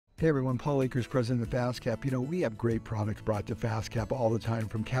Hey everyone, Paul Akers, president of FastCap. You know, we have great products brought to FastCap all the time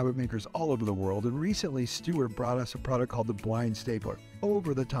from cabinet makers all over the world. And recently, Stuart brought us a product called the Blind Stapler.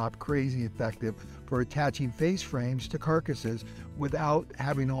 Over the top, crazy effective for attaching face frames to carcasses without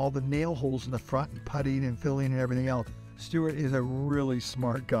having all the nail holes in the front and puttying and filling and everything else. Stuart is a really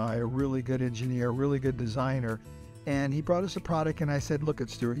smart guy, a really good engineer, a really good designer. And he brought us a product, and I said, look at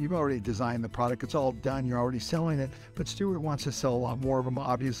Stuart, you've already designed the product. It's all done. You're already selling it. But Stuart wants to sell a lot more of them.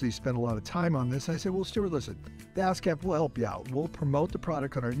 Obviously, he spent a lot of time on this. I said, well, Stuart, listen, FastCap will help you out. We'll promote the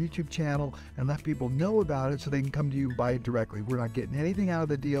product on our YouTube channel and let people know about it so they can come to you and buy it directly. We're not getting anything out of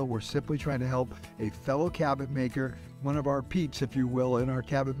the deal. We're simply trying to help a fellow cabinet maker, one of our peeps, if you will, in our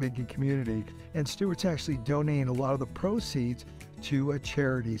cabinet making community. And Stuart's actually donating a lot of the proceeds to a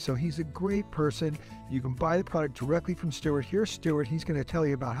charity. So he's a great person. You can buy the product directly from Stuart. Here's Stuart. He's going to tell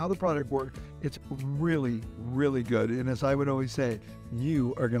you about how the product works. It's really, really good. And as I would always say,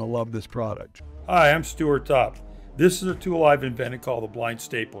 you are going to love this product. Hi, I'm Stuart Top. This is a tool I've invented called the Blind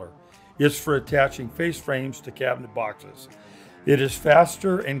Stapler. It's for attaching face frames to cabinet boxes. It is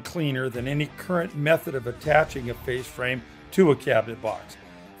faster and cleaner than any current method of attaching a face frame to a cabinet box.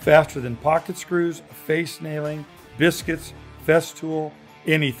 Faster than pocket screws, face nailing, biscuits, Festool,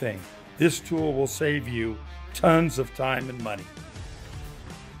 anything. This tool will save you tons of time and money.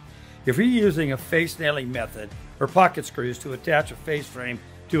 If you're using a face nailing method or pocket screws to attach a face frame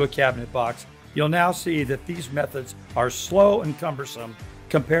to a cabinet box, you'll now see that these methods are slow and cumbersome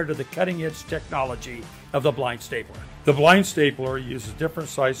compared to the cutting-edge technology of the Blind Stapler. The Blind Stapler uses different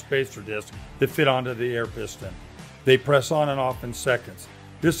size spacer discs that fit onto the air piston. They press on and off in seconds.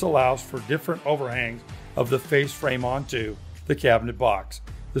 This allows for different overhangs of the face frame onto the cabinet box.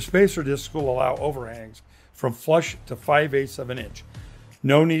 The spacer discs will allow overhangs from flush to 5/8 of an inch.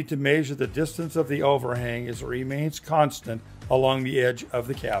 No need to measure the distance of the overhang as it remains constant along the edge of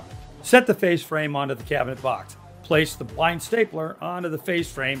the cabinet. Set the face frame onto the cabinet box. Place the Blind Stapler onto the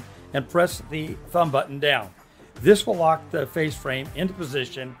face frame and press the thumb button down. This will lock the face frame into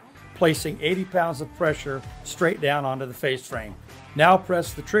position, placing 80 pounds of pressure straight down onto the face frame. Now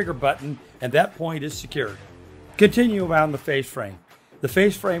press the trigger button and that point is secured. Continue around the face frame. The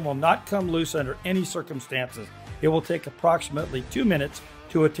face frame will not come loose under any circumstances. It will take approximately 2 minutes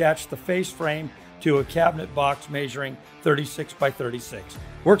to attach the face frame to a cabinet box measuring 36 by 36.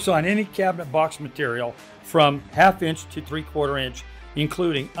 Works on any cabinet box material from 1/2 inch to 3/4 inch,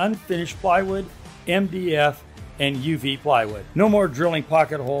 including unfinished plywood, MDF, and UV plywood. No more drilling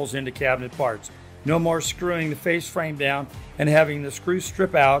pocket holes into cabinet parts. No more screwing the face frame down and having the screw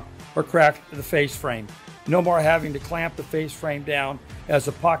strip out or crack the face frame. No more having to clamp the face frame down, as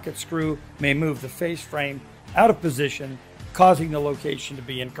a pocket screw may move the face frame out of position, causing the location to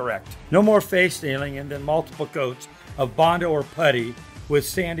be incorrect. No more face nailing and then multiple coats of Bondo or putty with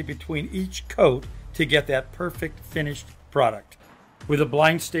sanding between each coat to get that perfect finished product. With a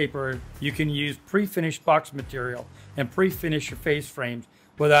Blind Stapler, you can use pre-finished box material and pre-finish your face frames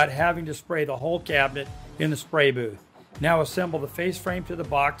without having to spray the whole cabinet in the spray booth. Now assemble the face frame to the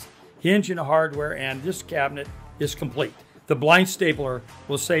box, hinge and hardware, and this cabinet is complete. The Blind Stapler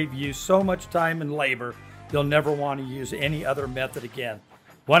will save you so much time and labor, you'll never want to use any other method again.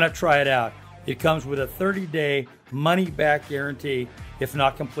 Why not try it out? It comes with a 30-day money-back guarantee if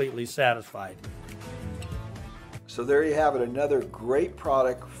not completely satisfied. So there you have it, another great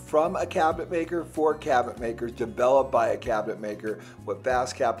product from a cabinet maker for cabinet makers, developed by a cabinet maker. What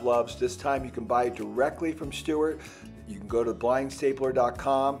FastCap loves, this time you can buy it directly from Stuart. You can go to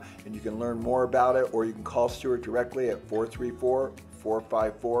blindstapler.com and you can learn more about it, or you can call Stuart directly at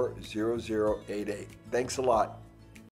 434-454-0088. Thanks a lot.